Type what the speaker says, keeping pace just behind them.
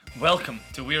Welcome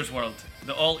to Weir's World,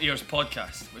 the All Ears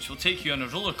podcast, which will take you on a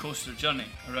roller coaster journey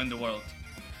around the world.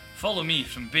 Follow me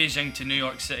from Beijing to New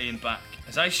York City and back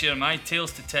as I share my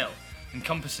tales to tell,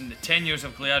 encompassing the 10 years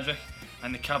of Gleadric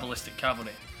and the Kabbalistic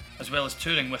Cavalry, as well as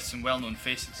touring with some well-known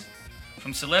faces.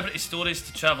 From celebrity stories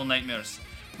to travel nightmares,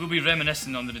 we'll be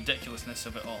reminiscing on the ridiculousness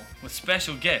of it all, with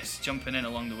special guests jumping in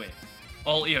along the way.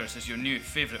 All Ears is your new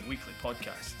favourite weekly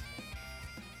podcast.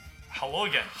 Hello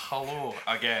again. Hello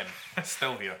again.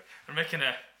 Still here. We're making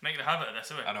a habit of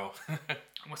this, aren't we? I know.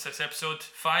 What's this, episode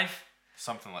 5?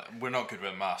 Something like we're not good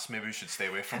with maths. Maybe we should stay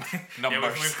away from numbers.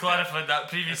 Yeah, we've clarified that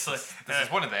previously. This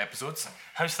is one of the episodes.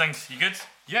 How's things? You good?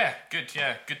 Yeah, good.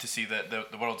 Yeah, good to see that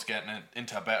the world's getting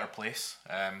into a better place.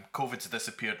 COVID's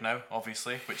disappeared now,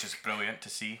 obviously, which is brilliant to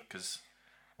see because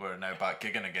we're now back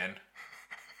gigging again.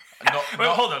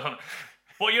 Hold on.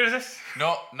 What year is this?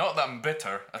 Not that I'm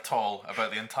bitter at all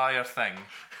about the entire thing.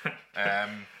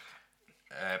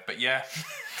 But yeah.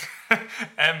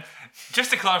 Just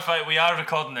to clarify, we are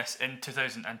recording this in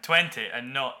 2020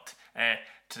 and not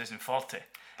 2040.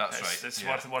 That's right. It's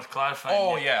yeah. worth clarifying.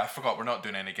 Oh yeah, I forgot we're not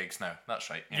doing any gigs now.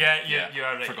 That's right. Yeah, you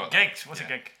are right. Forgot gigs. that. What's a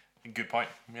gig? Good point.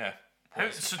 Yeah.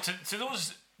 So to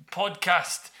those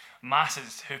podcast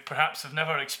masses who perhaps have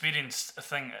never experienced a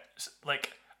thing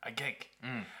like a gig,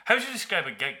 how would you describe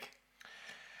a gig?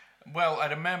 Well, I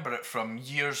remember it from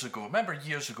years ago. Remember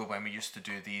years ago when we used to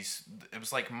do these, it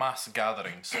was like mass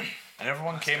gatherings. And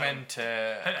everyone came in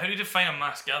to... How do you define a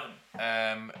mass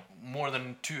gathering? More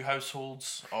than 2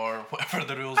 households or whatever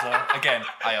the rules are. Again,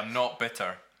 I am not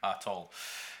bitter at all.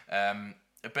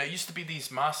 But it used to be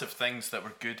these massive things that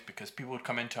were good because people would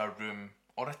come into a room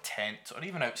or a tent or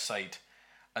even outside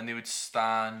and they would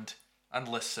stand and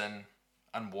listen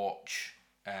and watch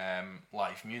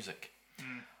live music.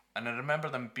 And I remember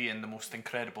them being the most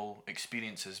incredible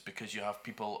experiences because you have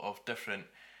people of different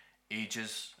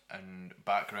ages and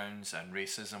backgrounds and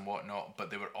races and whatnot, but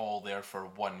they were all there for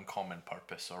one common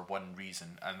purpose or one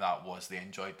reason, and that was they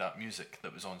enjoyed that music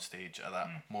that was on stage at that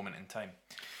moment in time.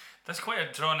 That's quite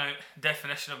a drawn-out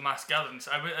definition of mass gatherings.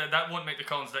 That won't make the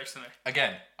Collins Dictionary.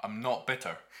 Again, I'm not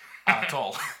bitter at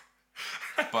all.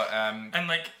 But and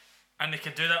they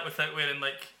could do that without wearing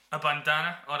like a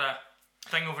bandana or a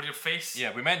thing over your face.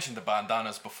 Yeah, we mentioned the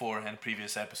bandanas before in a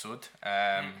previous episode.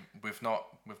 We've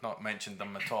not mentioned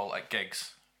them at all at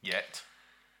gigs yet.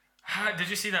 Did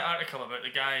you see that article about the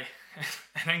guy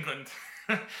in England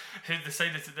who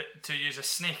decided to use a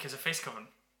snake as a face covering?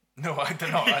 No, I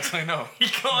did not actually know. He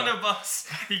got on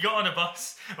a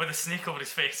bus with a snake over his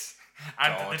face.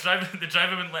 And the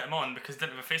driver wouldn't let him on because he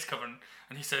didn't have a face covering.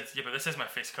 And he said, yeah, but this is my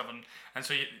face covering. And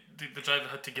so the driver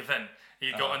had to give in.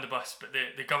 He got on the bus, but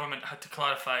the government had to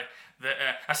clarify that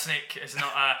a snake is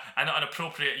not an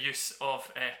appropriate use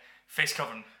of face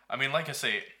covering. I mean, like I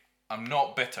say, I'm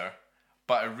not bitter,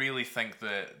 but I really think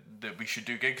that we should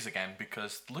do gigs again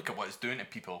because look at what it's doing to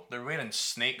people. They're wearing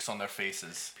snakes on their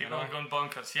faces. People are going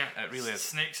bonkers, yeah. It really is.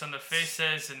 Snakes on their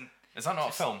faces and... Is that not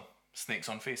a film? Snakes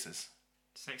on Faces?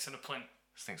 Snakes on a plane.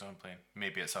 Snakes on a plane.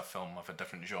 Maybe it's a film of a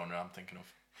different genre I'm thinking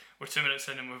of. We're 2 minutes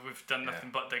in and we've done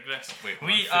nothing but digress. Wait,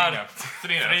 we are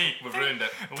three now. We've ruined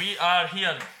it. We are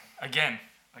here again.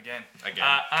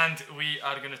 And we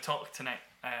are going to talk tonight,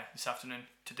 this afternoon,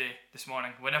 today, this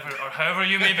morning, whenever or however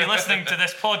you may be listening to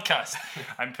this podcast.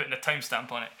 I'm putting a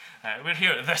timestamp on it. We're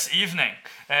here this evening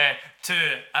to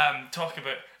talk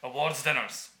about awards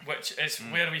dinners, which is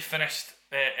where we finished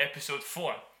episode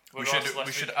 4. We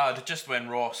should add, just when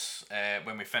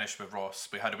we finished with Ross,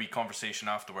 we had a wee conversation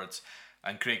afterwards,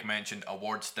 and Craig mentioned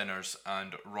awards dinners,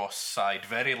 and Ross sighed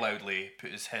very loudly,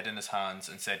 put his head in his hands,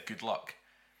 and said, "Good luck."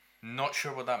 Not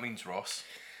sure what that means, Ross.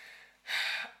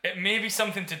 It may be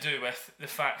something to do with the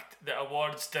fact that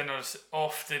awards dinners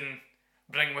often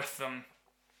bring with them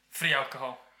free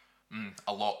alcohol.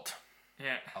 A lot.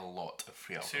 Yeah. A lot of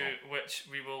free alcohol. To which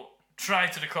we will try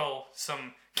to recall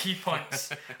some key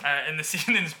points in this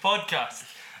evening's podcast.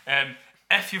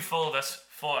 If you followed us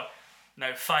for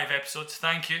now 5 episodes,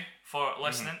 thank you for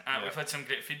listening. We've had some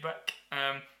great feedback.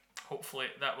 Hopefully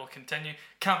that will continue.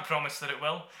 Can't promise that it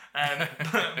will.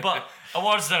 But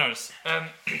awards dinners.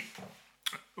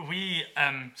 We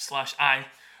 /I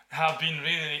have been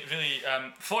really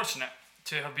fortunate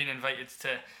to have been invited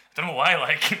to. I don't know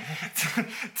why,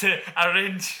 to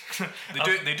arrange.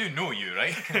 They do know you,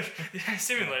 right? Yeah,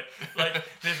 seemingly.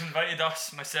 They've invited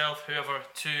us, myself, whoever,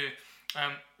 to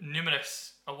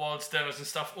numerous awards dinners and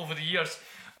stuff over the years,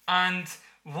 and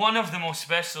one of the most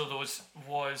special of those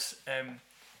was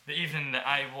the evening that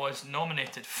I was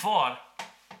nominated for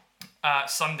a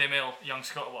Sunday Mail Young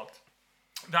Scot Award.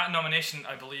 That nomination,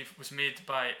 I believe, was made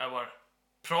by our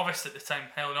provost at the time,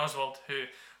 Helen Oswald, who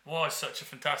was such a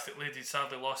fantastic lady,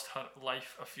 sadly lost her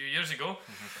life a few years ago.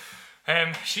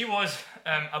 She was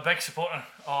a big supporter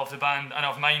of the band and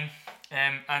of mine,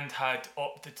 and had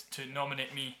opted to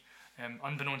nominate me,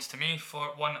 unbeknownst to me, for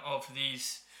one of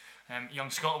these Young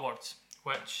Scot Awards,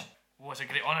 which was a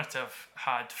great honour to have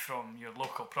had from your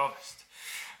local provost.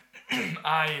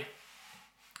 I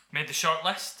made the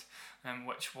shortlist,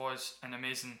 which was an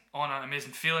amazing honour, an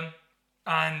amazing feeling.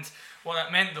 And what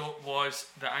that meant though was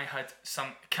that I had some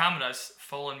cameras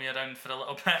following me around for a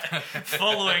little bit,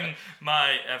 following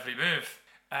my every move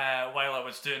while I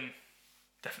was doing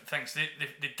different things. They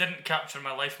didn't capture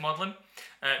my life modelling.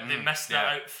 They missed that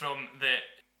out from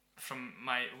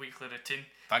my weekly routine.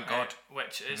 Thank God.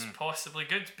 Which is possibly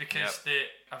good because the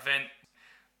event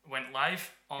went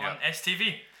live on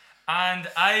STV. And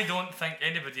I don't think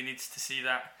anybody needs to see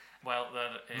that while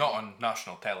they're... not on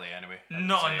national telly, anyway.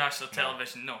 Not on national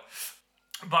television, no.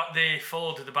 But they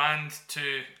followed the band to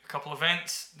a couple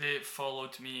events. They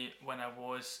followed me when I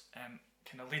was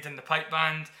kind of leading the pipe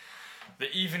band. They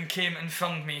even came and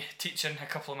filmed me teaching a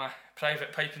couple of my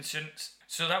private piping students.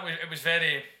 So it was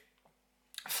very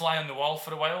fly on the wall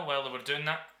for a while they were doing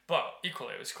that. But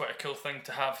equally, it was quite a cool thing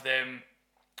to have them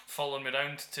following me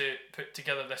around to put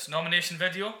together this nomination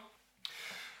video.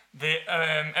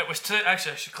 It was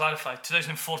actually, I should clarify,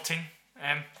 2014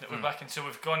 that we're back in. So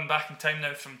we've gone back in time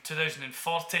now from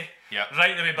 2040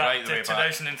 right the way back to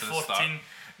 2014.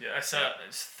 It's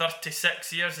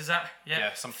 36 years, is that?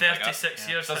 Yeah, something 36 like that.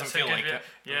 years. Doesn't feel like it.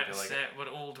 We're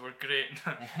old, we're great.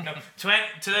 No,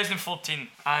 2014,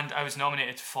 and I was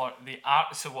nominated for the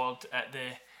Arts Award at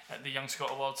the Young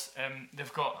Scot Awards.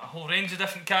 They've got a whole range of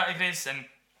different categories, and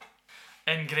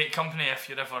in great company if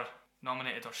you're ever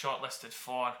nominated or shortlisted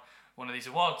for one of these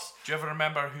awards. Do you ever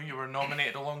remember who you were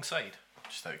nominated alongside?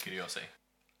 Just out of curiosity.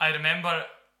 I remember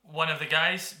one of the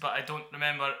guys, but I don't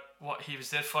remember what he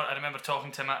was there for. I remember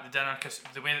talking to him at the dinner because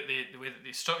the way that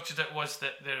they structured it was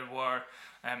that there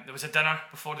was a dinner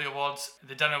before the awards.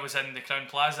 The dinner was in the Crowne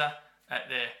Plaza at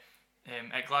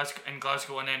in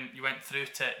Glasgow, and then you went through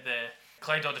to the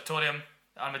Clyde Auditorium,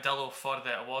 the Armadillo, for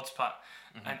the awards part.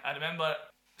 And I remember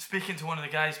speaking to one of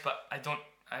the guys, but I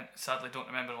sadly don't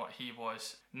remember what he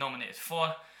was nominated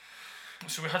for.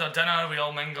 So we had our dinner, we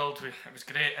all mingled, it was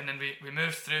great, and then we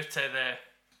moved through to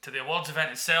the awards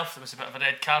event itself. There was a bit of a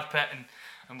red carpet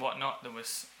and whatnot. There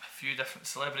was a few different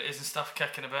celebrities and stuff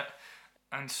kicking a bit.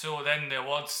 And so then the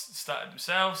awards started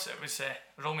themselves. It was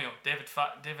Romeo, David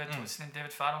what's his name,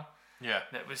 David Farrell. Yeah.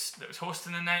 That was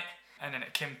hosting the night, and then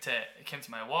it came to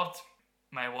my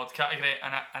award category,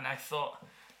 and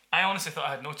I honestly thought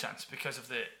I had no chance because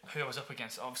of who I was up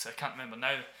against. Obviously, I can't remember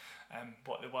now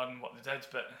what they were and what they did,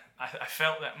 but I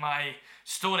felt that my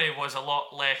story was a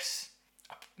lot less,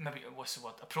 maybe what's the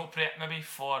word, appropriate maybe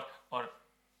or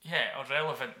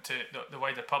relevant to the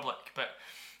wider public. But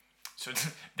so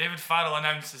David Farrell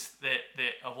announces the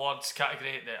awards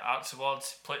category, the Arts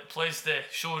Awards, plays the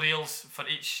show reels for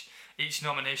each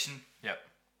nomination. Yep.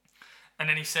 And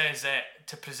then he says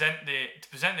to present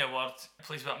the award,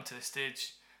 please welcome to the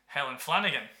stage Helen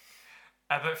Flanagan.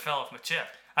 I about fell off my chair.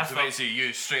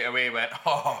 You straight away went,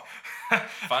 oh,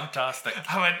 fantastic.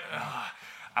 I went,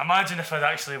 imagine if I'd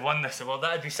actually won this award.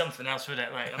 That'd be something else, wouldn't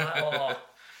it? Like, I'm like, oh.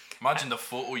 Imagine the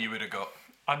photo you would have got.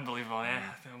 Unbelievable, yeah.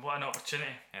 What an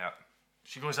opportunity. Yeah.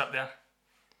 She goes up there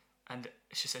and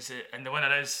she says, and the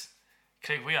winner is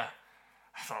Craig Weir.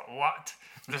 I thought, what?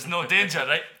 There's no danger,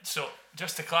 right? So,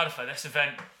 just to clarify, this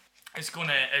event is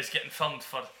getting filmed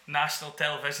for national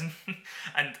television,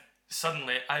 and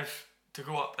suddenly I've to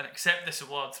go up and accept this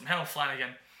award from Helen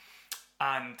Flanagan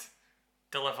and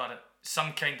deliver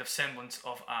some kind of semblance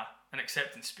of an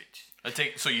acceptance speech.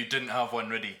 So you didn't have one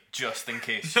ready just in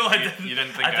case? No, I didn't. You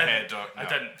didn't think ahead? Or, no. I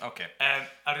didn't. Okay.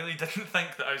 I really didn't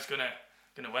think that I was gonna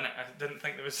win it. I didn't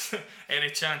think there was any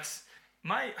chance.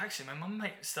 My mum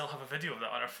might still have a video of that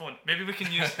on her phone. Maybe we can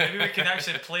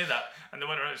actually play that, and the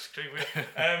winner is Craig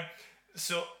Weir.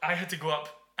 So I had to go up,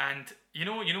 and you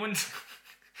know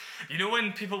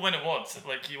when people win awards,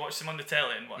 like you watch them on the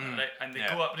telly and whatnot, right? And they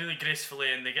go up really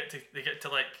gracefully, and they get to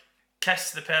like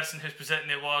kiss the person who's presenting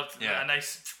the award, a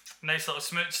nice little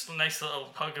smooch, nice little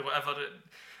hug or whatever,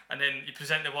 and then you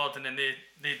present the award, and then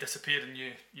they disappear, and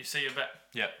you say your bit.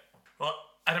 Yeah. Well,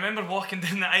 I remember walking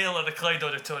down the aisle of the Clyde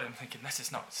Auditorium thinking, this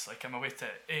is nuts. Like, I'm away to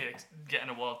A, get an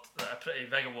award, a pretty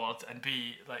big award, and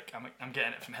B, like, I'm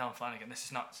getting it from Helen Flanagan. This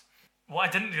is nuts. What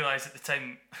I didn't realise at the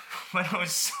time, when I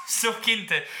was so keen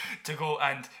to go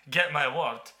and get my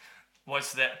award,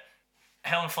 was that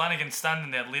Helen Flanagan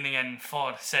standing there leaning in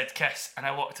for said kiss, and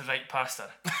I walked right past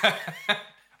her.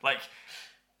 Like,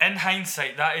 in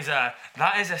hindsight, that is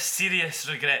a serious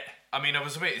regret I mean, I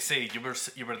was about to say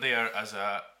you were there as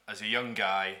a young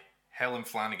guy. Helen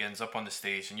Flanagan's up on the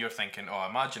stage, and you're thinking, "Oh,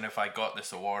 imagine if I got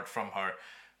this award from her."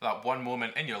 That one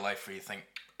moment in your life where you think,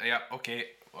 "Yeah, okay,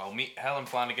 I'll meet Helen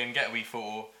Flanagan, get a wee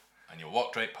photo," and you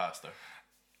walked right past her.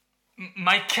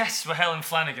 My kiss with Helen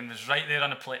Flanagan was right there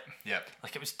on a plate. Yep.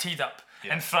 Like it was teed up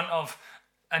in front of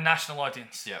a national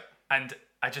audience. Yep. And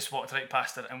I just walked right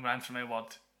past her and ran for my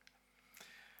award.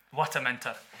 What a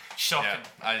mentor. Shocking.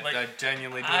 Yeah, I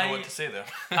genuinely don't know what to say there.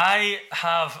 I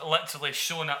have literally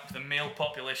shown up the male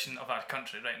population of our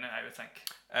country right now, I would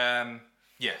think.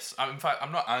 Yes. In fact,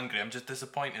 I'm not angry. I'm just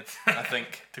disappointed, I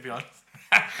think, to be honest.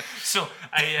 So,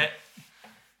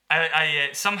 I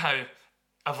somehow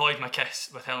avoid my kiss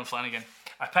with Helen Flanagan.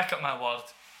 I pick up my award,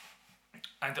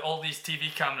 and all these TV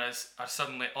cameras are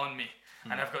suddenly on me,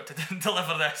 and I've got to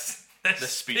deliver this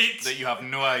speech that you have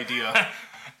no idea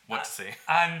what to say.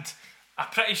 And I'm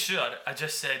pretty sure I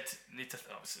just said,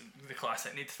 the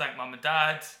classic, need to thank Mum and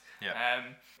Dad. Yeah.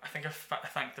 I think I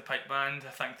thanked the pipe band.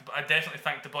 I definitely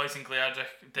thanked the boys in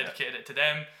Gleardrick, dedicated it to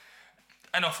them.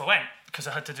 And off I went, because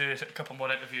I had to do a couple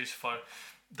more interviews for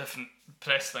different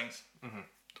press things. Mm-hmm.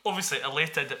 Obviously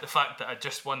elated at the fact that I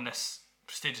just won this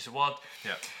prestigious award.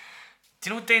 Yeah. Do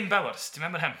you know Dane Bowers? Do you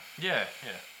remember him? Yeah.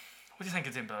 What do you think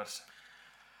of Dane Bowers?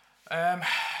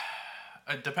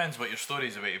 It depends what your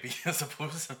story's about to be, I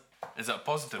suppose. Is it a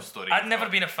positive story? I'd never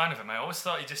been a fan of him. I always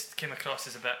thought he just came across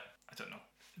as a bit, I don't know.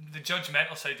 The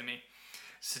judgmental side of me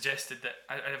suggested that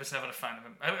I was never a fan of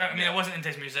him. I mean, I wasn't into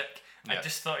his music. I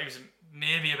just thought he was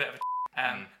maybe a bit of a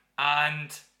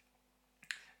and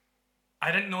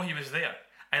I didn't know he was there.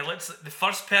 The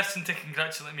first person to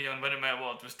congratulate me on winning my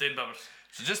award was Dane Bowers.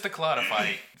 So just to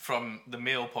clarify, from the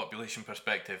male population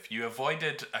perspective, you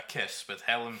avoided a kiss with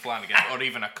Helen Flanagan or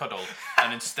even a cuddle,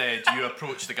 and instead you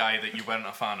approached the guy that you weren't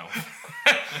a fan of.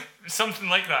 Something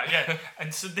like that, yeah.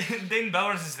 And so Dane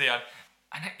Bowers is there,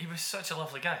 and he was such a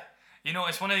lovely guy. You know,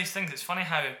 it's one of these things. It's funny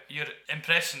how your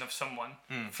impression of someone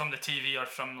from the TV or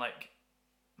from like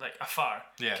afar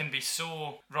can be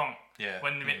so wrong. Yeah.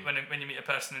 When you meet a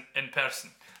person in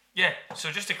person. Yeah.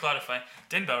 So just to clarify,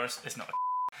 Dane Bowers is not a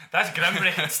That's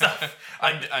groundbreaking stuff.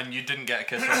 And you didn't get a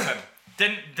kiss from him?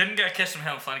 Didn't get a kiss from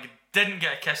Helen Flanagan. Didn't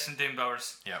get a kiss from Dane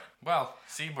Bowers. Yeah. Well,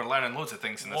 see, we're learning loads of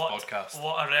things in this podcast.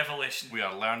 What a revelation. We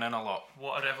are learning a lot.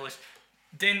 What a revelation.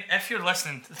 Dane, if you're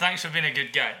listening, thanks for being a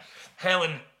good guy.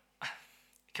 Helen,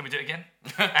 can we do it again?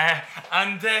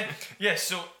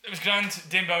 So it was grand.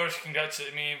 Dane Bowers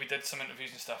congratulated me. We did some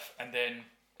interviews and stuff, and then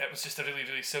it was just a really,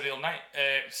 really surreal night,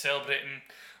 celebrating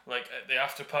like at the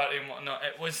after party and whatnot.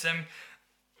 It was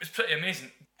pretty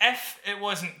amazing. If it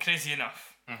wasn't crazy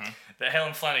enough that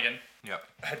Helen Flanagan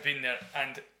had been there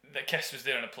and the kiss was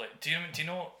there on a plate. Do you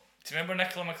remember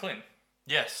Nicola McLean?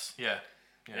 Yes. Yeah.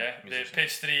 The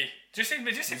page 3. Did you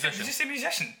say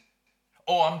musician?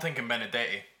 Oh, I'm thinking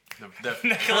Benedetti.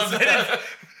 Nicola Benedetti.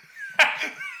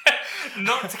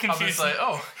 Not to confuse. I was like,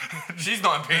 oh, she's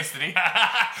not in page 3.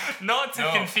 Not to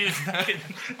confuse.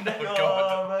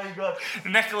 Oh my god.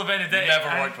 Nicola Benedetti.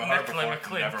 Never worked with her Nicola before.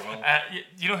 McLean. Never will.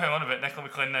 You know who I'm on about, Nicola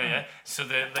McLean now, yeah? So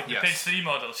the page 3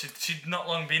 model. She'd not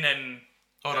long been in.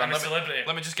 Hold on, I'm a Celebrity.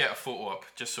 Let me just get a photo up,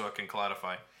 just so I can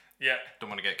clarify. Yeah. Don't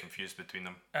want to get confused between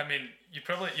them. I mean, you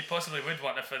possibly would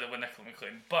want to fiddle with Nicola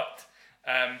McLean, but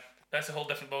that's a whole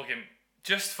different ballgame.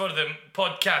 Just for the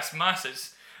podcast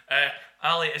masses,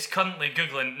 Ali is currently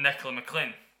Googling Nicola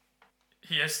McLean.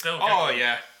 He is still Googling. Oh,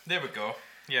 yeah. There we go.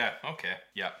 Yeah, okay.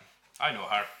 Yeah. I know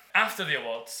her. After the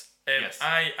awards, Yes.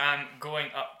 I am going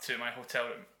up to my hotel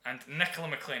room, and Nicola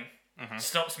McLean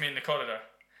stops me in the corridor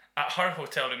at her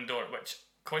hotel room door, which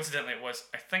coincidentally was,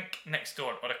 I think, next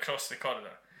door or across the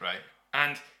corridor. Right.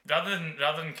 And rather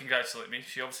than congratulate me,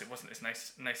 she obviously wasn't as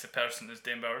nice a person as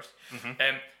Dane Bowers.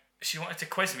 She wanted to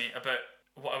quiz me about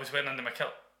what I was wearing under my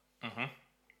kilt.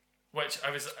 Which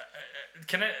I was,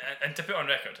 and to put on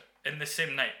record, in the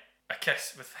same night, a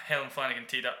kiss with Helen Flanagan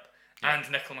teed up, and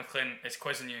Nicola McLean is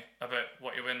quizzing you about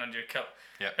what you're wearing under your kilt.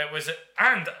 Yeah. It was,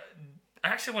 and I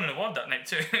actually won an award that night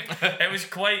too. It was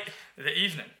quite the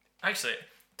evening. Actually,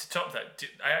 to top that,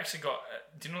 I actually got,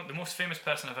 do you know the most famous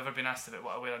person I've ever been asked about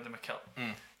what I wear under my kilt?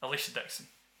 Alicia Dixon.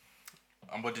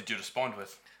 And what did you respond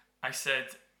with? I said,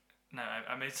 no,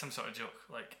 I made some sort of joke,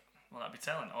 like, will that be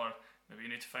telling? Or maybe you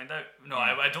need to find out. No,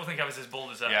 I don't think I was as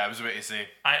bold as that. Yeah, I was about to say,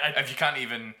 if you can't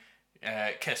even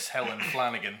kiss Helen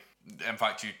Flanagan, in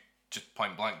fact, you just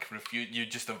point blank refuse. You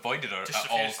just avoided her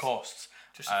at all costs.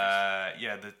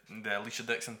 Yeah, the Alicia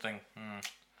Dixon thing.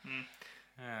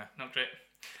 Yeah, not great.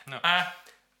 No.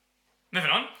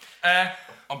 Moving on.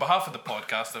 On behalf of the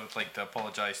podcast, I would like to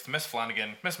apologise to Miss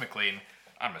Flanagan, Miss McLean,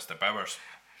 and Mr. Bowers.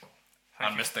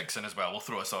 And Miss Dixon as well. We'll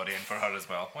throw a sorry in for her as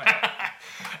well. Why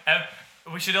not?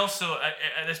 We should also,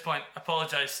 at this point,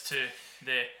 apologise to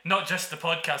not just the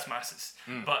podcast masses,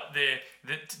 but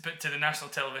to the national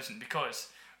television, because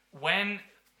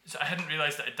so I hadn't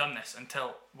realised that I'd done this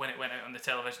until when it went out on the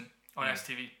television, on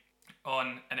STV,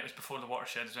 and it was before the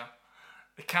watershed as well.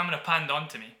 The camera panned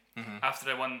onto me after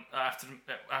I won,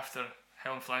 after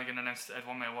Helen Flanagan announced that I'd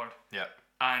won my award. Yeah.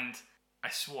 And I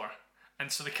swore.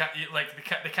 And so the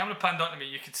camera panned onto me,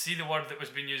 you could see the word that was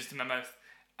being used in my mouth,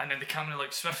 and then the camera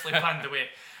swiftly panned away.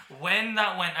 When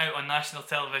that went out on national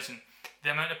television,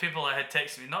 the amount of people that had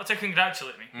texted me, not to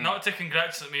congratulate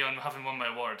me on having won my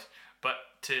award, but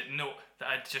to note that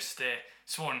I'd just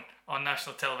sworn on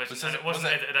national television, and it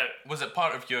wasn't edited out. Was it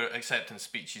part of your acceptance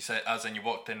speech? You said, as in you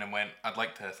walked in and went, "I'd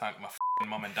like to thank my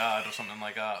mum and dad," or something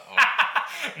like that?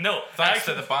 Or, no. Thanks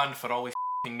to the band for always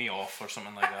me off, or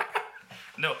something like that.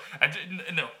 No,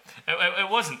 it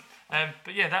wasn't.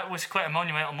 But yeah, that was quite a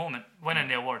monumental moment, winning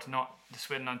the award, not the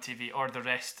swearing on TV or the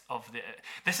rest of the...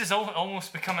 This is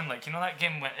almost becoming like, you know that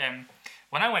game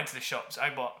when I went to the shops, I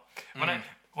bought... When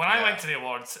I went to the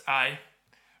awards, I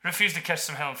refused to kiss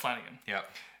some Helen Flanagan. Yeah.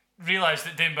 Realised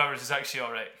that Dane Bowers is actually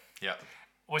alright. Yeah.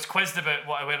 Was quizzed about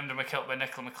what I wear under my kilt by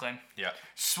Nicola McLean. Yeah.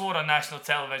 Swore on national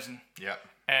television. Yeah.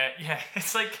 Yeah,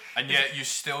 it's like... And yet you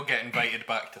still get invited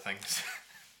back to things.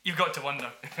 You've got to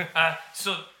wonder.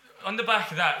 So, on the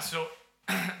back of that,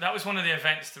 that was one of the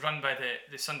events run by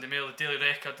the Sunday Mail, the Daily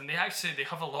Record, and they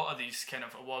have a lot of these kind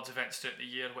of awards events throughout the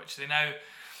year, which they now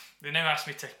ask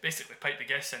me to basically pipe the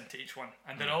guests into each one,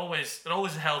 and they're always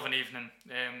a hell of an evening.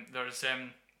 There's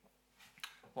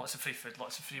lots of free food,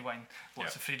 lots of free wine,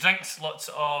 lots of free drinks, lots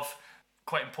of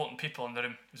quite important people in the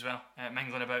room as well,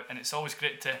 mingling about, and it's always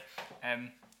great to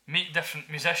meet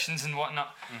different musicians and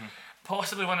whatnot.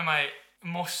 Possibly one of my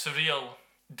most surreal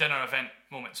dinner event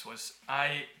moments was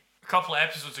a couple of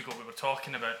episodes ago we were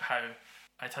talking about how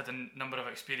I'd had a number of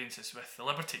experiences with the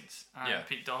Libertines and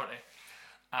Pete Doherty,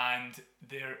 and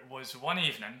there was one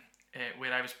evening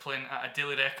where I was playing at a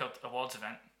Daily Record awards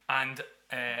event, and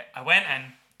I went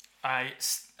in, I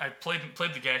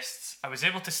played the guests, I was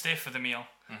able to stay for the meal,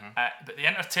 but the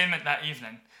entertainment that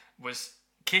evening was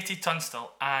Katie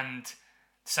Tunstall and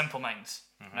Simple Minds,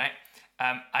 right?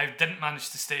 I didn't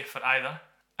manage to stay for either.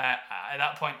 At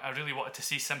that point, I really wanted to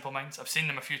see Simple Minds. I've seen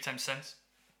them a few times since.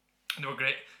 They were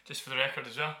great, just for the record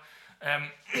as well.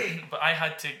 But I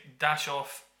had to dash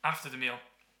off after the meal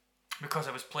because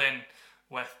I was playing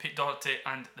with Pete Doherty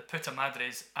and the Puta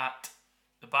Madres at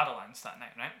the Barrowlands that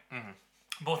night, right?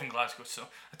 Both in Glasgow. So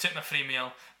I took my free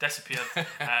meal, disappeared,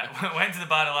 went to the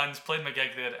Barrowlands, played my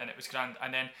gig there, and it was grand.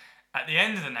 And then at the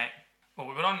end of the night,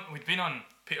 we'd been on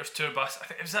Peter's tour bus. I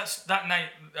think it was that night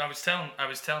I was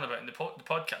telling about in the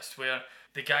podcast where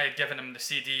the guy had given him the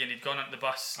CD and he'd gone onto the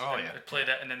bus and had played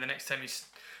it, and then the next time he's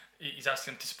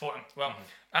asking him to support him. Well,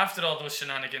 after all those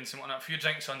shenanigans and whatnot, a few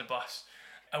drinks on the bus,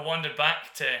 I wandered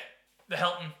back to the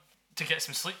Hilton to get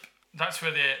some sleep. That's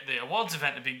where the awards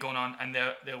event had been going on, and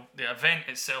the event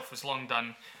itself was long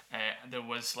done. There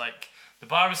was the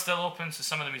bar was still open, so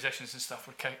some of the musicians and stuff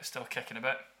were still kicking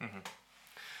about.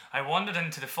 I wandered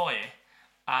into the foyer,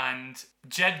 and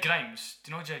Jed Grimes,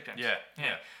 do you know Jed Grimes?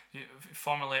 Yeah.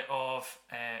 Formerly of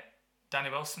Danny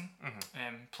Wilson,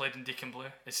 played in Deacon Blue,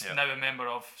 is now a member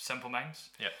of Simple Minds.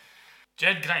 Yeah.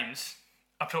 Jed Grimes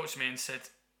approached me and said,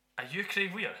 "Are you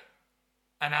Craig Weir?"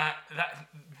 And I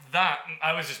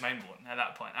was just mind blown at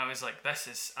that point. I was like, "This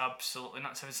is absolutely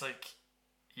nuts." I was like,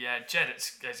 "Yeah, Jed,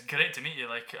 it's great to meet you."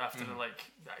 After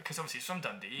because obviously he's from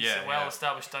Dundee, he's a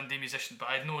well-established Dundee musician, but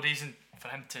I had no reason for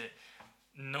him to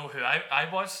know who I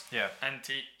was. Yeah. And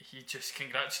he just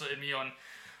congratulated me on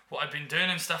what I'd been doing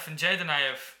and stuff. And Jed and I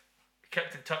have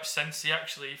kept in touch since. He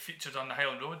actually featured on the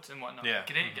Highland Road and whatnot. Yeah.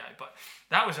 Great guy. But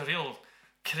that was a real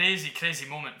crazy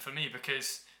moment for me,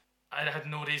 because I had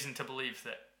no reason to believe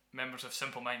that members of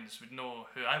Simple Minds would know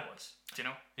who I was. Do you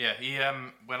know? Yeah. He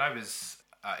when I was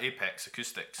at Apex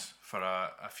Acoustics for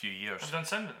a few years. Have you done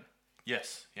sound with him?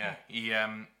 Yes. Yeah. He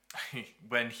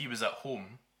when he was at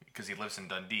home, because he lives in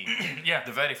Dundee.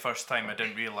 The very first time I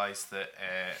didn't realise that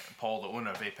Paul, the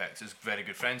owner of Apex, is very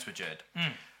good friends with Jed.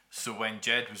 So when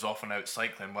Jed was often out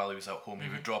cycling while he was at home, he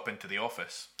would drop into the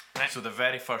office. Right. So the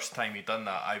very first time he'd done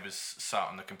that, I was sat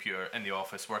on the computer in the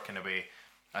office working away,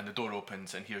 and the door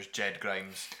opens and here's Jed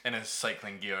Grimes in his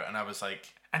cycling gear, and I was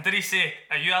like... And did he say,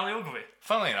 "Are you Ali Ogilvie?"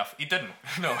 Funnily enough, he didn't.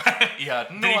 No, he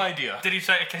had no idea. Did he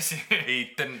try to kiss you?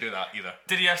 He didn't do that either.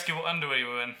 Did he ask you what underwear you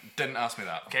were in? Didn't ask me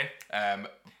that. Okay.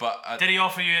 But did he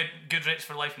offer you good rates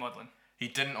for life modelling? He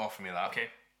didn't offer me that. Okay.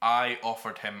 I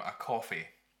offered him a coffee.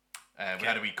 We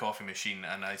had a wee coffee machine,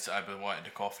 and I wanted a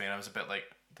coffee, and I was a bit like,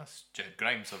 that's Jed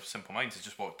Grimes of Simple Minds. Has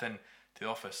just walked in to the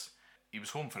office. He was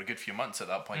home for a good few months at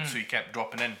that point, so he kept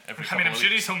dropping in every couple of I'm weeks.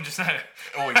 sure he's home just now.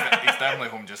 Oh, he's definitely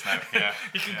home just now. Yeah,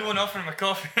 You can go and offer him a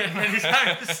coffee in his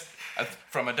house.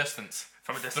 From a distance.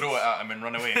 From a distance. Throw it at him and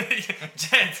run away.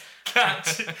 Jed,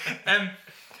 catch.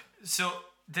 So,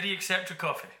 did he accept your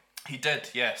coffee? He did,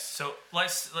 yes. So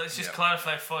let's just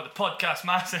clarify for the podcast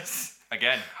masses.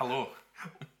 Again, hello.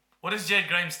 What does Jed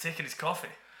Grimes take in his coffee?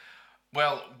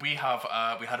 Well, we had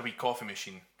a wee coffee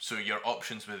machine, so your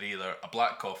options were either a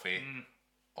black coffee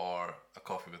or a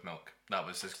coffee with milk. That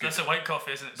was as good. That's a white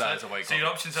coffee, isn't it? That is a white coffee. So your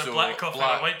options are black coffee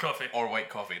or white coffee. Or white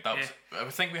coffee. That was. I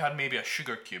think we had maybe a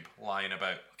sugar cube lying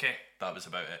about. Okay. That was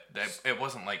about it. It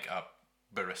wasn't like a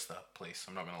barista place.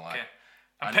 I'm not gonna lie. Okay.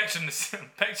 I'm picturing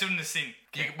the scene.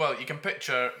 You can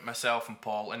picture myself and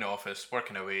Paul in the office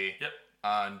working away. Yep.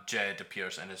 And Jed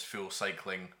appears in his full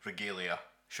cycling regalia,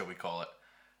 shall we call it,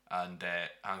 and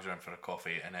hangs around for a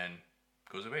coffee and then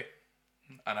goes away.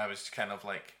 And I was kind of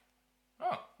like,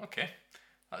 oh, okay.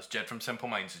 That's Jed from Simple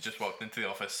Minds. He just walked into the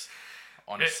office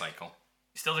on his cycle.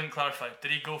 Still didn't clarify.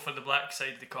 Did he go for the black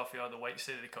side of the coffee or the white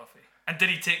side of the coffee? And did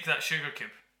he take that sugar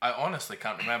cube? I honestly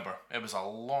can't remember. It was a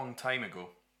long time ago.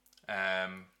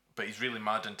 But he's really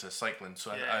mad into cycling,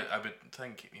 so I would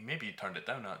think maybe he turned it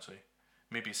down actually.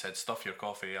 Maybe he said, "Stuff your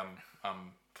coffee.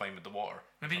 I'm fine with the water."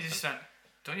 Maybe he just went,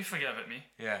 "Don't you forget about me."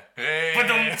 Yeah.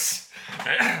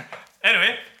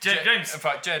 Anyway, Jed Grimes. In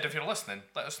fact, Jed, if you're listening,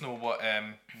 let us know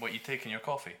what you take in your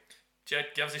coffee. Jed,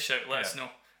 give us a shout. Let us know.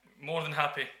 More than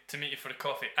happy to meet you for a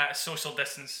coffee at a social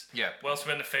distance. Yeah. Whilst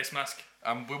wearing a face mask.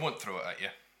 We won't throw it at you.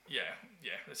 Yeah,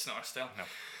 it's not our style. No.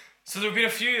 So there have been a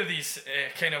few of these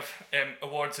kind of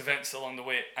awards events along the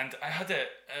way, and I had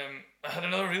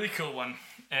another really cool one.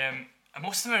 And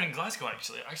most of them are in Glasgow,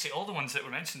 actually. Actually, all the ones that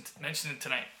were mentioned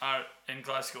tonight are in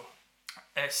Glasgow.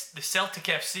 It's the Celtic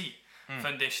FC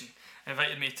Foundation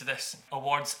invited me to this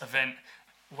awards event,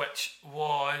 which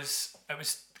was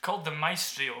called the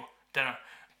Maestro Dinner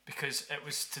because it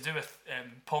was to do with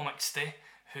Paul McStay,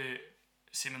 who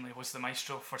seemingly was the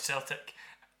maestro for Celtic,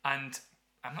 and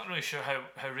I'm not really sure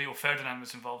how Rio Ferdinand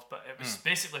was involved, but it was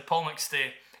basically Paul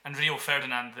McStay and Rio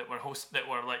Ferdinand that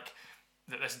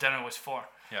this dinner was for.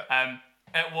 Yeah.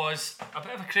 It was a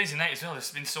bit of a crazy night as well.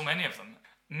 There's been so many of them.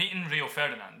 Meeting Rio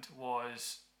Ferdinand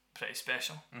was pretty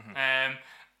special.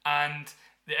 And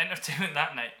the entertainment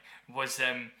that night was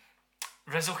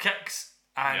Rizzle Kicks,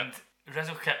 and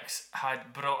Rizzle Kicks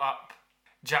had brought up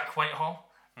Jack Whitehall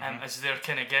as their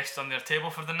kind of guest on their table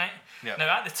for the night. Yep.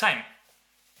 Now at the time,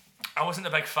 I wasn't a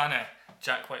big fan of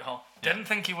Jack Whitehall. Didn't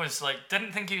think he was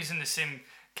in the same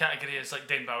category as like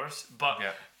Dane Bowers, but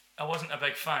I wasn't a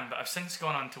big fan. But I've since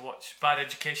gone on to watch Bad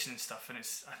Education and stuff, and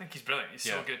I think he's brilliant. He's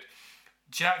so good.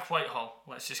 Jack Whitehall,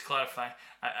 let's just clarify.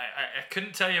 I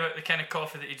couldn't tell you about the kind of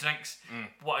coffee that he drinks.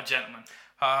 What a gentleman.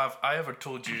 Have I ever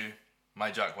told you my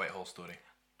Jack Whitehall story?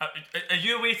 Are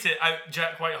you a way to out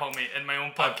Jack Whitehall, mate, in my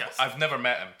own podcast? I've never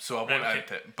met him, so I won't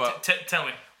out it. But tell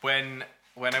me.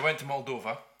 When I went to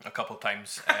Moldova a couple of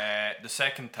times, the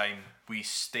second time we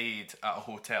stayed at a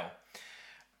hotel,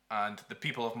 and the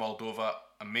people of Moldova,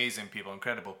 amazing people,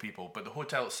 incredible people, but the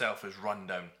hotel itself is run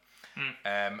down.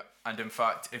 And in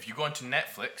fact, if you go onto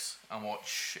Netflix and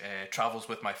watch Travels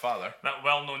with My Father, that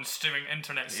well-known streaming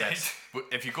internet site,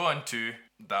 if you go onto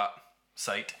that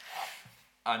site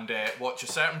and watch a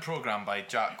certain programme by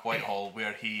Jack Whitehall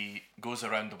where he goes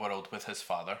around the world with his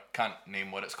father, can't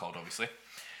name what it's called obviously,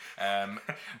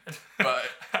 but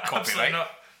copyright.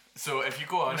 not. So if you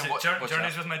go on Was and it watch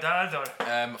Journeys with My Dad,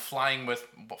 or Flying with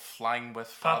Papa,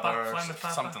 Father, Flying with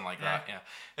Papa? something like that. Yeah.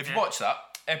 If you watch that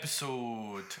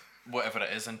episode, whatever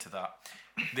it is into that,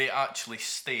 they actually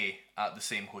stay at the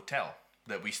same hotel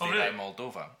that we stayed at in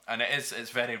Moldova, and it's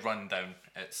very run down.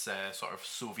 It's sort of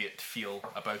Soviet feel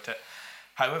about it.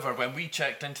 However, when we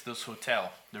checked into this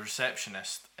hotel, the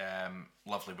receptionist,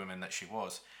 lovely woman that she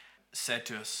was, said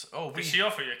to us, did she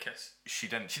offer you a kiss? She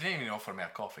didn't even offer me a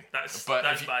coffee. That's if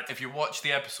bad. If you watch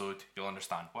the episode, you'll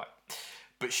understand why.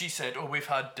 But she said, we've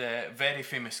had a very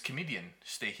famous comedian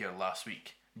stay here last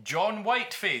week, John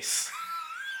Whiteface.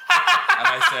 And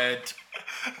I said,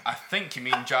 I think you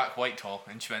mean Jack Whitehall.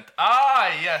 And she went,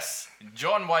 yes,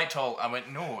 John Whitehall. I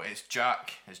went, no, it's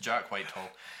Jack Whitehall.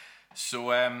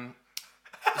 So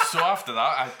after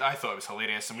that, I thought it was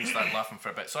hilarious, and we started laughing for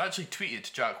a bit. So I actually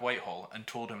tweeted Jack Whitehall and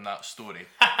told him that story,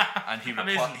 and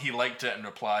he liked it and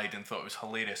replied and thought it was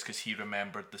hilarious because he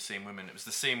remembered the same woman. It was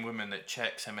the same woman that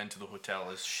checks him into the hotel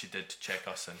as she did to check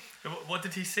us in. What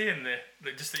did he say in there?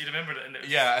 Like, just that you remembered it? And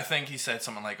Yeah, I think he said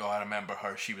something like, I remember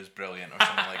her, she was brilliant, or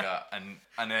something like that.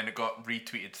 And then it got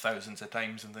retweeted thousands of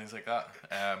times and things like that.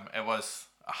 It was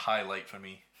a highlight for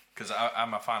me. because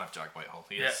I'm a fan of Jack Whitehall.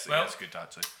 He is good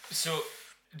actually. So,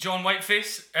 John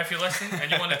Whiteface, if you're listening and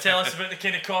you want to tell us about the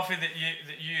kind of coffee that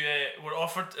you were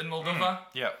offered in Moldova,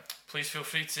 please feel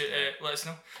free to let us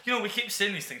know. You know, we keep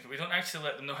saying these things, but we don't actually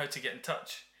let them know how to get in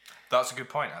touch. That's a good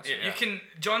point, actually. You can,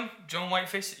 John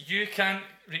Whiteface, you can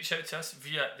reach out to us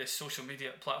via the social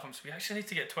media platforms. We actually need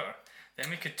to get Twitter. Then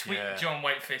we could tweet John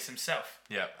Whiteface himself.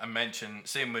 Yeah, and mention,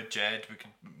 same with Jed,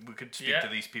 we could speak to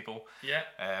these people. Yeah.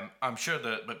 I'm sure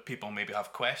that people maybe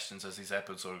have questions as these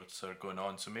episodes are going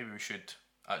on, so maybe we should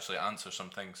actually answer some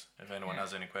things if anyone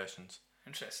has any questions.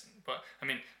 Interesting. But, I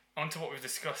mean, on to what we've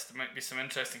discussed, there might be some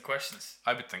interesting questions.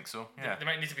 I would think so, yeah. They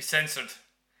might need to be censored.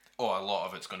 Oh, a lot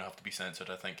of it's going to have to be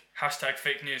censored, I think. Hashtag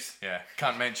fake news. Yeah,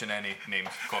 can't mention any names,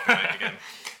 copyright again.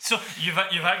 So you've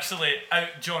actually out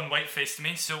John Whitefaced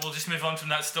me, so we'll just move on from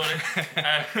that story.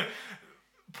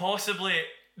 Possibly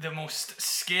the most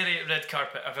scary red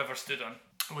carpet I've ever stood on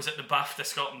was at the BAFTA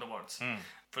Scotland Awards.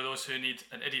 For those who need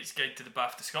an idiot's guide to the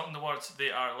BAFTA Scotland Awards, they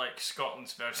are like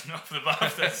Scotland's version of the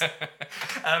BAFTAs.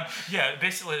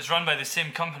 Basically it's run by the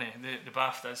same company, the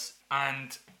BAFTAs,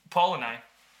 and Paul and I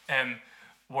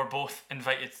were both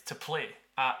invited to play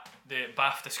at the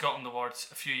BAFTA Scotland Awards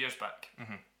a few years back.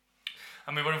 Mm-hmm.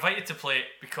 And we were invited to play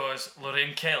because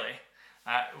Lorraine Kelly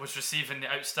was receiving the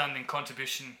Outstanding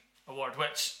Contribution Award,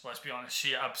 which, let's be honest,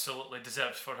 she absolutely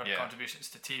deserves for her contributions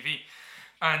to TV.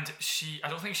 And I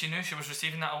don't think she knew she was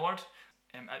receiving that award.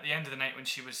 At the end of the night when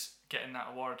she was getting that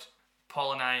award,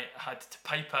 Paul and I had to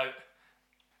pipe out,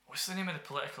 what's the name of the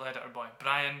political editor boy?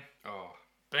 Brian. Oh.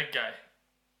 Big guy.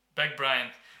 Big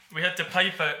Brian. We had to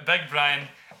pipe out Big Brian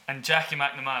and Jackie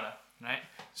McNamara, right?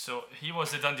 So he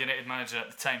was the Dundee United manager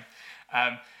at the time.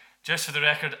 Just for the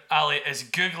record, Ali is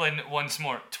Googling once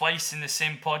more. Twice in the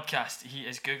same podcast, he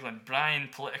is Googling Brian,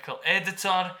 political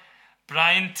editor,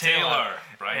 Brian Taylor.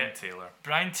 Brian Taylor.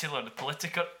 Brian Taylor, the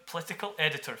political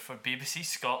editor for BBC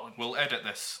Scotland. We'll edit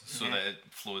this so that it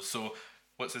flows. So,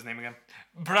 what's his name again?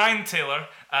 Brian Taylor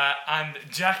and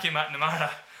Jackie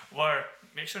McNamara were...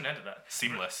 Make sure and edit that.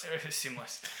 Seamless.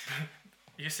 Seamless.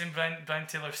 You saying Brian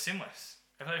Taylor seamless?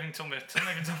 I've not even told me.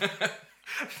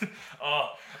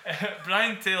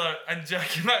 Brian Taylor and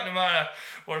Jackie McNamara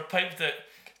were piped it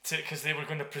because they were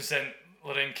going to present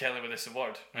Lorraine Kelly with this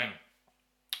award. Right?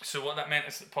 So what that meant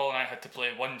is that Paul and I had to play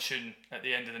one tune at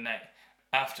the end of the night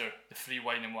after the free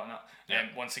wine and whatnot.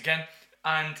 Once again.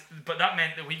 But that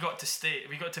meant that we got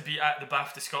to be at the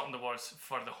BAFTA Scotland Awards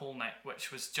for the whole night,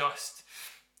 which was just...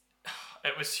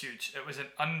 It was huge. It was an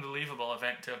unbelievable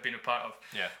event to have been a part of.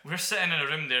 Yeah. We were sitting in a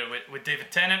room there with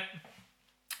David Tennant,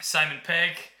 Simon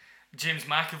Pegg, James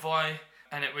McAvoy,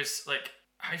 and it was like,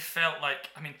 I felt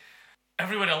like, I mean,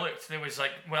 everywhere I looked, there was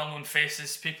like well-known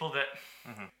faces, people that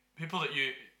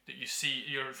you see,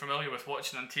 you're familiar with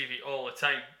watching on TV all the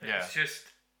time. It's just,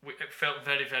 it felt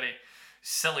very, very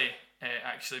silly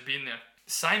actually being there.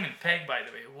 Simon Pegg, by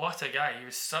the way, what a guy. He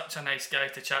was such a nice guy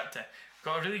to chat to.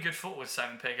 Got a really good photo with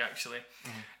Simon Pegg, actually.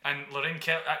 And Lorraine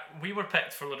Kelly, we were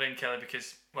picked for Lorraine Kelly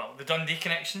because, well, the Dundee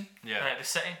connection, the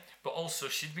city, but also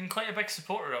she'd been quite a big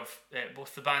supporter of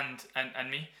both the band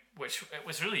and me, which it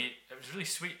was really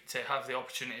sweet to have the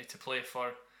opportunity to play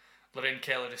for Lorraine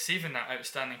Kelly, receiving that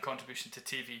outstanding contribution to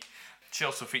TV. She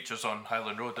also features on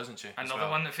Highland Road, doesn't she? Another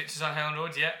one that features on Highland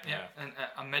Road, yeah. And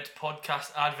a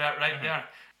mid-podcast advert right there.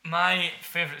 My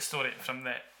favourite story from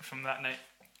that night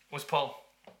was Paul.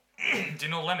 Do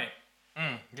you know Lemmy?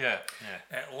 Yeah.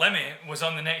 Lemmy was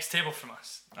on the next table from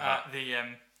us at the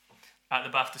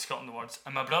BAFTA Scotland Awards,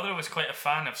 and my brother was quite a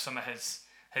fan of some of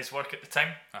his work at the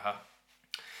time.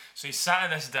 So he sat at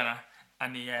this dinner,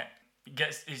 and he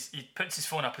puts his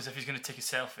phone up as if he's going to take a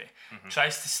selfie.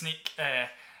 Tries to sneak.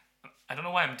 I don't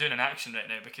know why I'm doing an action right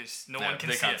now because no one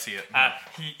can see it.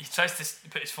 He tries to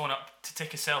put his phone up to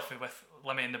take a selfie with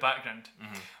Lemmy in the background,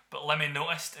 but Lemmy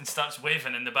noticed and starts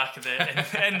waving in the back of the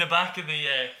in the back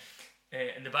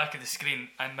of the screen,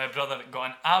 and my brother got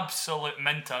an absolute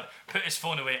minter, put his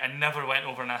phone away, and never went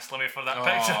over and asked Lemmy for that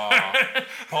picture.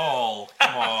 Paul,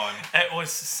 come on! It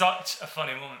was such a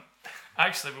funny moment.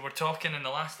 Actually, we were talking in the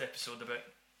last episode about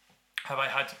how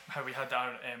we had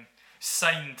our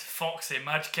signed Foxy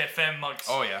Magic FM mugs.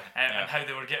 Oh yeah. And how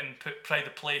they were getting put pride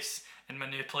of place in my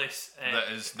new place.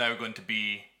 That is now going to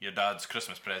be your dad's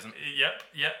Christmas present.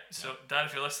 Yep. So Dad,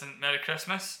 if you're listening, Merry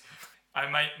Christmas. I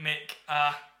might make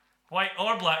a white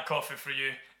or black coffee for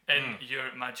you in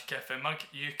your Magic FM mug.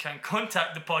 You can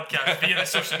contact the podcast via the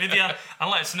social media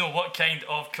and let us know what kind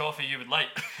of coffee you would like.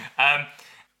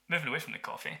 Moving away from the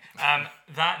coffee,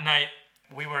 that night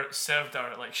we were served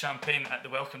our champagne at the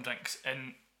welcome drinks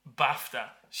in BAFTA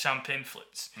champagne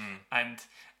flutes, and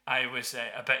I was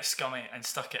a bit scummy and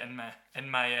stuck it in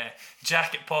my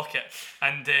jacket pocket.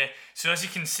 And so as you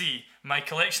can see, my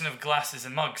collection of glasses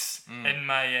and mugs in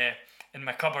my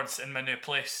cupboards in my new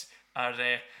place are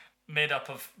made up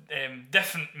of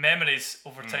different memories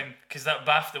over time, because that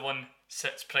BAFTA one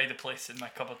sits pride of place in my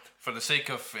cupboard. For the sake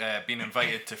of being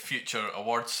invited to future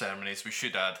awards ceremonies, we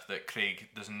should add that Craig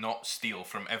does not steal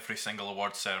from every single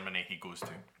awards ceremony he goes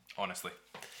to. Honestly.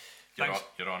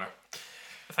 Your Honour.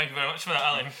 Thank you very much for that,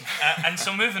 Ali. And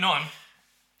so moving on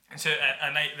to a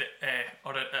night that,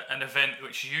 or an event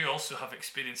which you also have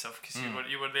experience of, because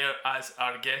you were there as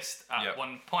our guest at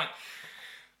one point.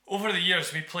 Over the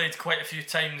years, we played quite a few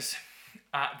times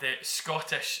at the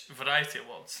Scottish Variety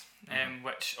Awards,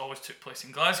 which always took place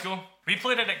in Glasgow. We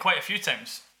played at it quite a few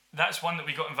times. That's one that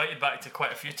we got invited back to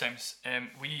quite a few times.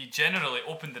 We generally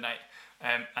opened the night,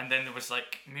 and then there was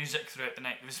like music throughout the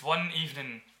night. There was one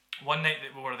night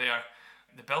that we were there,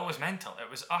 the bill was mental. It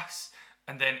was us,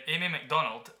 and then Amy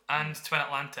McDonald and Twin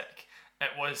Atlantic.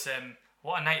 It was,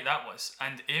 what a night that was.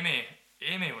 And Amy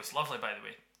was lovely, by the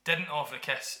way. Didn't offer a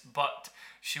kiss, but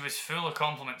she was full of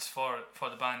compliments for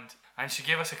the band, and she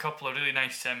gave us a couple of really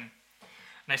nice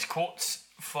quotes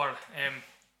for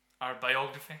our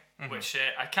biography, which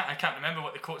I can't remember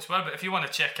what the quotes were, but if you want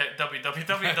to check out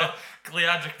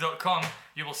www.gliadric.com,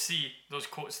 you will see those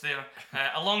quotes there,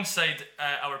 alongside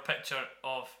our picture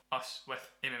of us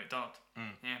with Amy McDonald.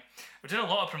 Yeah, we're doing a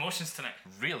lot of promotions tonight.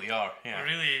 Really are, yeah. We're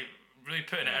really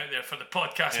putting it out there for the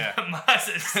podcast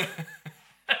masses.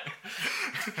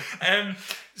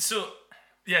 So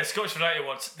yeah, Scottish Variety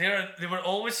Awards. They were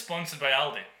always sponsored by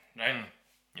Aldi, right?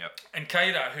 Yep. And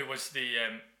Kyra, who was the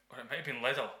or it might have been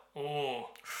Lidl. Oh,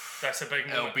 that's a big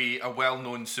moment. It'll be a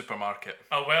well-known supermarket.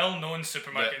 A well-known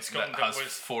supermarket in Scotland that has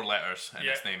was 4 letters in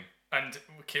its name, and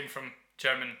came from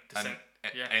German descent.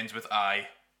 And it ends with I,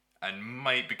 and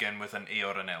might begin with an A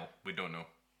or an L. We don't know.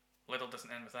 Lidl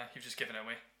doesn't end with I. You've just given it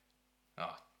away.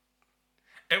 Oh.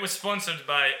 It was sponsored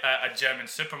by a German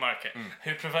supermarket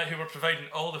who were providing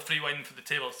all the free wine for the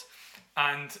tables,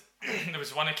 and there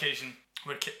was one occasion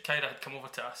where Kyra had come over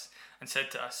to us and said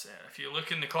to us, if you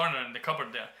look in the corner in the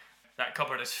cupboard there, that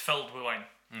cupboard is filled with wine.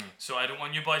 So I don't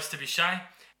want you boys to be shy.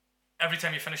 Every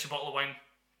time you finish a bottle of wine,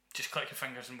 just click your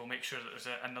fingers and we'll make sure that there's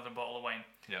another bottle of wine.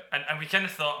 Yep. And we kind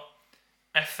of thought,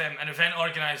 if an event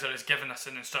organizer is giving us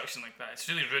an instruction like that, it's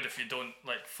really rude if you don't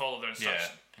like follow their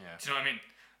instruction. Yeah. Do you know what I mean?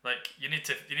 Like you need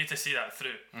to see that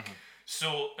through.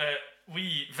 So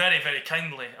we very, very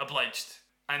kindly obliged,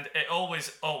 and it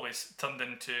always turned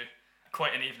into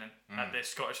quite an evening at the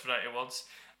Scottish Variety Awards.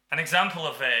 An example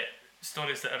of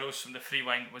stories that arose from the free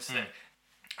wine was that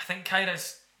I think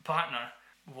Kyra's partner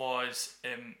was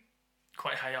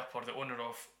quite high up, or the owner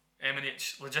of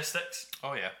M&H Logistics.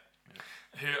 Oh yeah.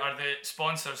 Who are the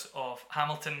sponsors of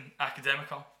Hamilton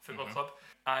Academical Football Club,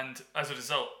 and as a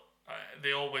result,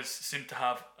 they always seem to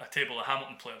have a table of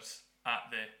Hamilton players at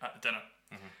the dinner.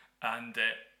 And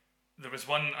there was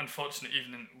one unfortunate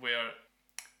evening where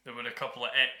there were a couple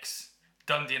of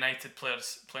ex-Dundee United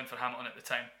players playing for Hamilton at the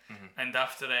time, and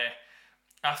after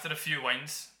a few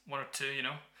wines, one or two,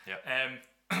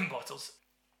 bottles,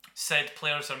 said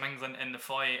players are mingling in the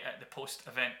foyer at the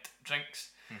post-event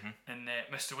drinks, and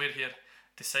Mr. Weir here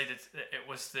decided that it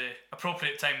was the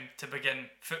appropriate time to begin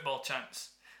football chants,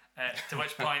 to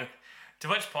which point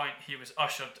he was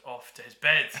ushered off to his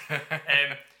bed.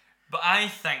 But I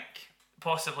think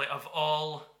possibly of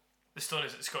all the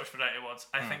stories at the Scottish Variety Awards,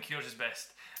 I think yours is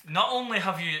best. Not only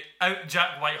have you out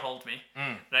Jack Whitehalled me,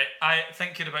 right, I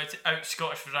think you're about to out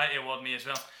Scottish Variety Award me as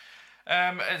well.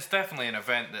 It's definitely an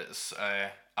event that's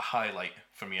a highlight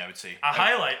for me, I would say.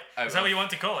 Highlight? Is that what you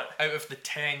want to call it? Out of the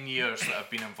 10 years that I've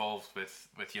been involved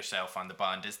with yourself and the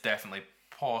band, it's definitely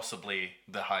possibly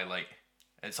the highlight.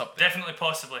 It's up there. Definitely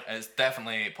possibly. It's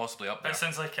definitely possibly up there. That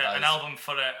sounds like an album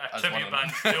for a tribute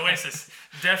band to Oasis.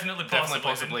 Definitely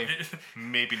possibly.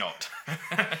 Maybe not.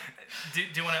 Do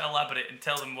you want to elaborate and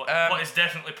tell them what is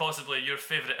definitely possibly your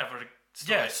favourite ever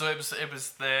story? Yeah, so it was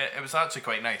actually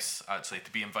quite nice actually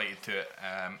to be invited to it.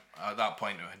 At that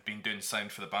point I had been doing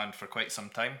sound for the band for quite some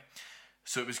time.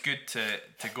 So it was good to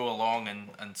go along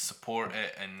and support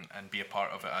it and be a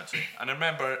part of it actually. And I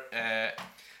remember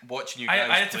watching you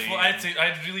guys play.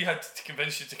 I really had to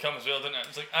convince you to come as well, didn't I? It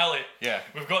was like, Ali,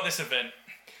 we've got this event,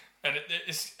 and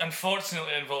it's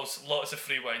unfortunately involves lots of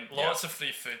free wine, lots of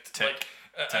free food. Tick.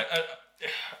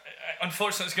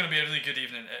 Unfortunately, it's going to be a really good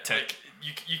evening. Like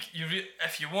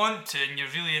if you want to and you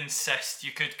really insist,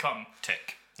 you could come.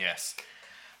 Tick. Yes.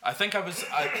 I think I was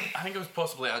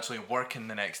possibly actually working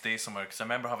the next day somewhere, because I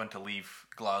remember having to leave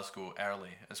Glasgow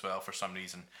early as well for some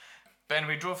reason. But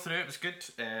anyway, we drove through. It was good.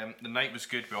 The night was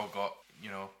good. We all got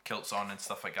kilts on and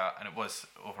stuff like that, and it was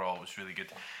really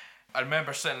good. I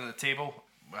remember sitting at the table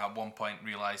at one point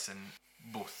realising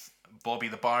both Bobby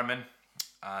the barman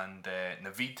and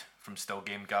Naveed from Still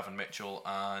Game, Gavin Mitchell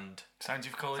and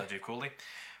Sanjeev Kohli,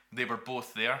 they were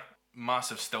both there.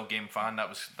 Massive Still Game fan. That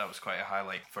was quite a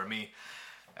highlight for me.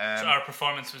 So our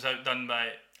performance was outdone by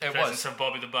the presence of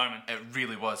Bobby the barman. It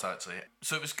really was, actually.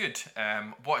 So it was good.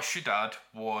 What I should add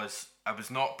was I was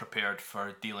not prepared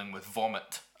for dealing with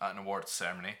vomit at an awards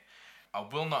ceremony. I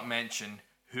will not mention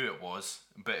who it was,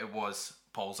 but it was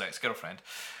Paul's ex-girlfriend,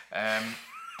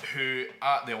 who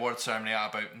at the awards ceremony at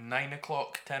about 9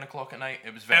 o'clock, 10 o'clock at night,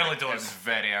 it was very early doors. It was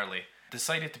very early.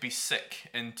 Decided to be sick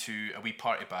into a wee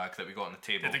party bag that we got on the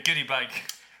table. The goodie bag.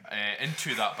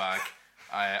 Into that bag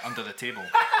under the table.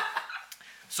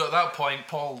 So at that point,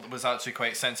 Paul was actually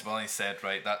quite sensible and he said,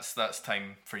 right, that's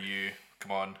time for you,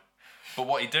 come on. But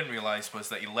what he didn't realise was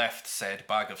that he left said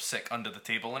bag of sick under the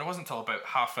table, and it wasn't until about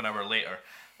half an hour later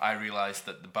I realised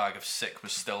that the bag of sick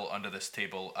was still under this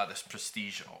table at this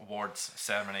prestige awards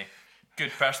ceremony.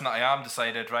 Good person that I am,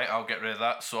 decided, right, I'll get rid of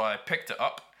that. So I picked it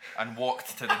up and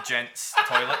walked to the gents'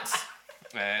 toilets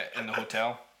in the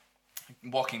hotel,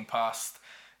 walking past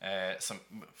some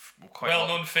quite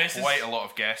a lot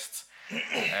of guests,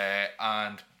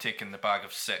 and taking the bag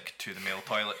of sick to the male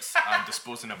toilets and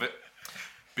disposing of it.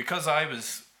 Because I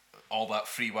was all that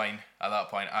free wine at that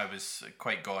point, I was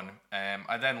quite gone.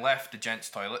 I then left the gents'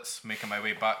 toilets, making my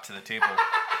way back to the table,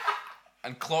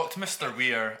 and clocked Mr.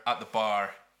 Weir at the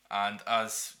bar. And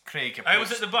as Craig approached, I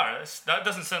was at the bar. That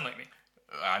doesn't sound like me.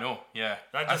 I know, yeah.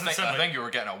 That doesn't sound like... I think you were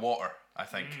getting a water, I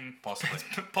think, possibly.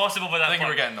 Possible by that I think point.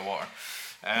 you were getting the water.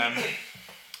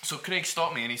 So Craig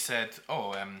stopped me and he said,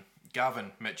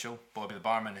 Gavin Mitchell, Bobby the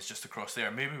barman, is just across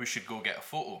there. Maybe we should go get a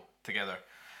photo together.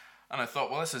 And I thought,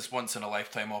 well, this is once in a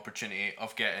lifetime opportunity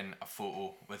of getting a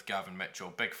photo with Gavin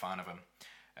Mitchell. Big fan of him.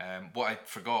 What I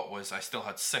forgot was I still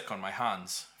had sick on my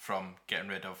hands from getting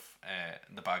rid of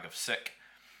the bag of sick.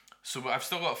 So I've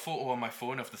still got a photo on my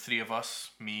phone of the three of us,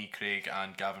 me, Craig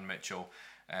and Gavin Mitchell.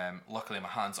 Luckily my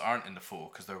hands aren't in the photo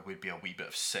because there would be a wee bit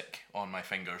of sick on my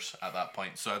fingers at that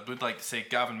point. So I would like to say,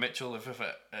 Gavin Mitchell,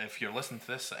 if you're listening to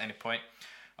this at any point,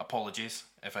 apologies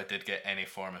if I did get any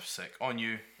form of sick on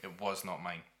you. It was not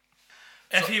mine.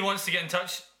 If he wants to get in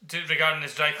touch regarding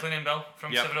his dry cleaning bill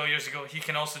from several years ago, he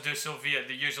can also do so via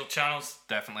the usual channels.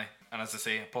 Definitely. And as I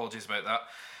say, apologies about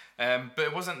that. But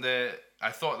it wasn't I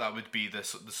thought that would be the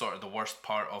sort of the worst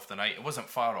part of the night. It wasn't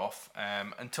far off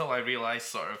until I realised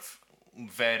sort of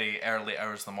very early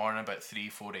hours of the morning, about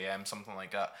 3-4 a.m, something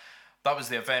like that. That was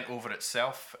the event over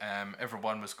itself.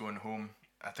 Everyone was going home.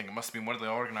 I think it must have been one of the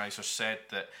organisers said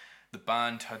that the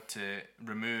band had to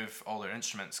remove all their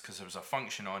instruments because there was a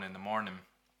function on in the morning.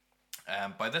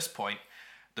 By this point,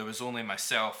 there was only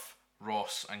myself,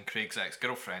 Ross and Craig's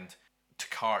ex-girlfriend to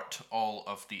cart all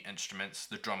of the instruments,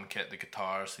 the drum kit, the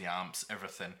guitars, the amps,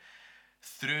 everything,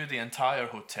 through the entire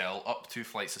hotel, up 2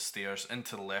 flights of stairs,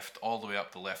 into the lift, all the way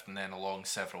up the lift, and then along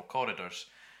several corridors.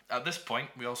 At this point,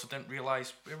 we also didn't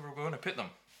realise where we were going to put them.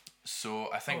 So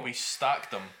I think we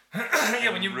stacked them.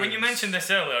 Yeah, when you mentioned this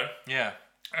earlier, yeah,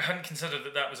 I hadn't considered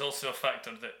that was also a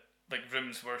factor, that like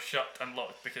rooms were shut and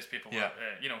locked because people were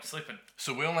sleeping.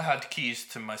 So we only had keys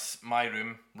to my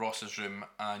room, Ross's room,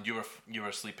 and you were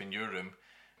asleep in your room,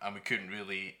 and we couldn't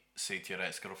really say to your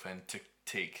ex-girlfriend to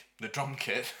take the drum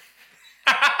kit.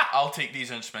 I'll take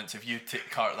these instruments if you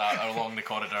cart that along the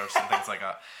corridors and things like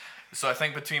that. So I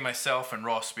think between myself and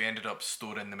Ross, we ended up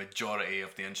storing the majority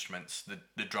of the instruments,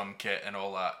 the drum kit and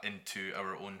all that, into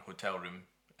our own hotel room.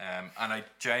 And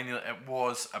it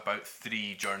was about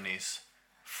 3 journeys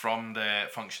from the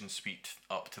function suite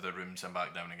up to the rooms and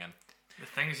back down again. The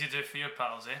things you do for your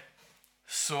pals, eh?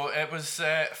 So it was,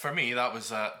 for me, that was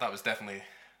definitely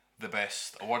the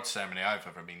best awards ceremony I've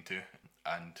ever been to.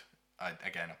 And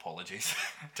again, apologies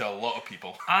to a lot of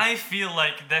people. I feel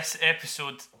like this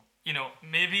episode,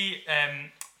 maybe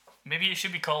it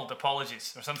should be called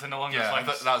Apologies or something along those lines.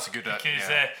 Yeah, that's a good...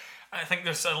 Because I think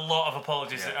there's a lot of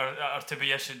apologies that are to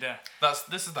be issued there.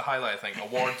 This is the highlight, I think.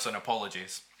 Awards and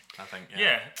apologies, I think.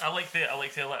 Yeah, I like the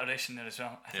alliteration there as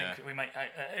well. I think we might.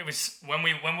 It was when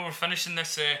we were finishing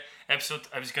this episode,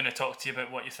 I was going to talk to you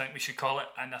about what you think we should call it,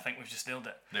 and I think we've just nailed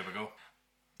it. There we go.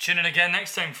 Tune in again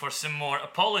next time for some more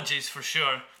apologies for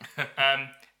sure.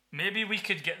 Maybe we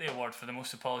could get the award for the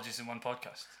most apologies in one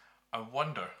podcast. I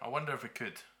wonder if we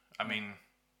could. I mean,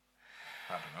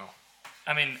 I don't know.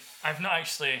 I mean, I've not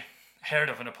actually heard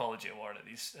of an apology award at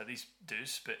these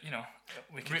dues, but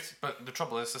we could. But the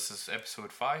trouble is, this is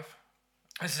episode 5.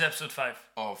 This is episode 5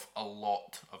 of a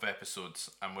lot of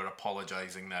episodes, and we're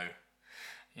apologising now.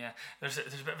 Yeah, there's a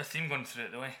bit of a theme going through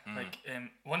it though. Like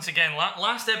once again,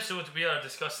 last episode we are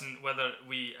discussing whether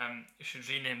we should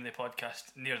rename the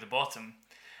podcast Near the Bottom.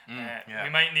 We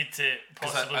might need to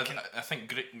possibly. I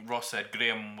think Ross said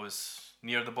Graham was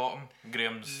near the bottom.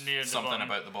 Graham's Near the something bottom.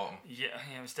 about the bottom. Yeah,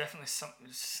 it was definitely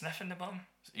sniffing the bottom.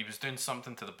 He was doing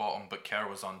something to the bottom, but Kerr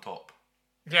was on top.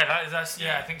 Yeah, that's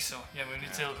I think so. Yeah, we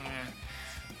need to.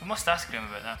 We must ask Graham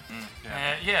about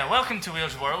that. Welcome to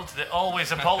Wales World, the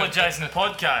always apologising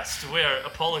podcast, where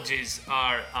apologies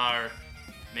are our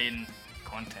main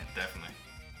content. Definitely.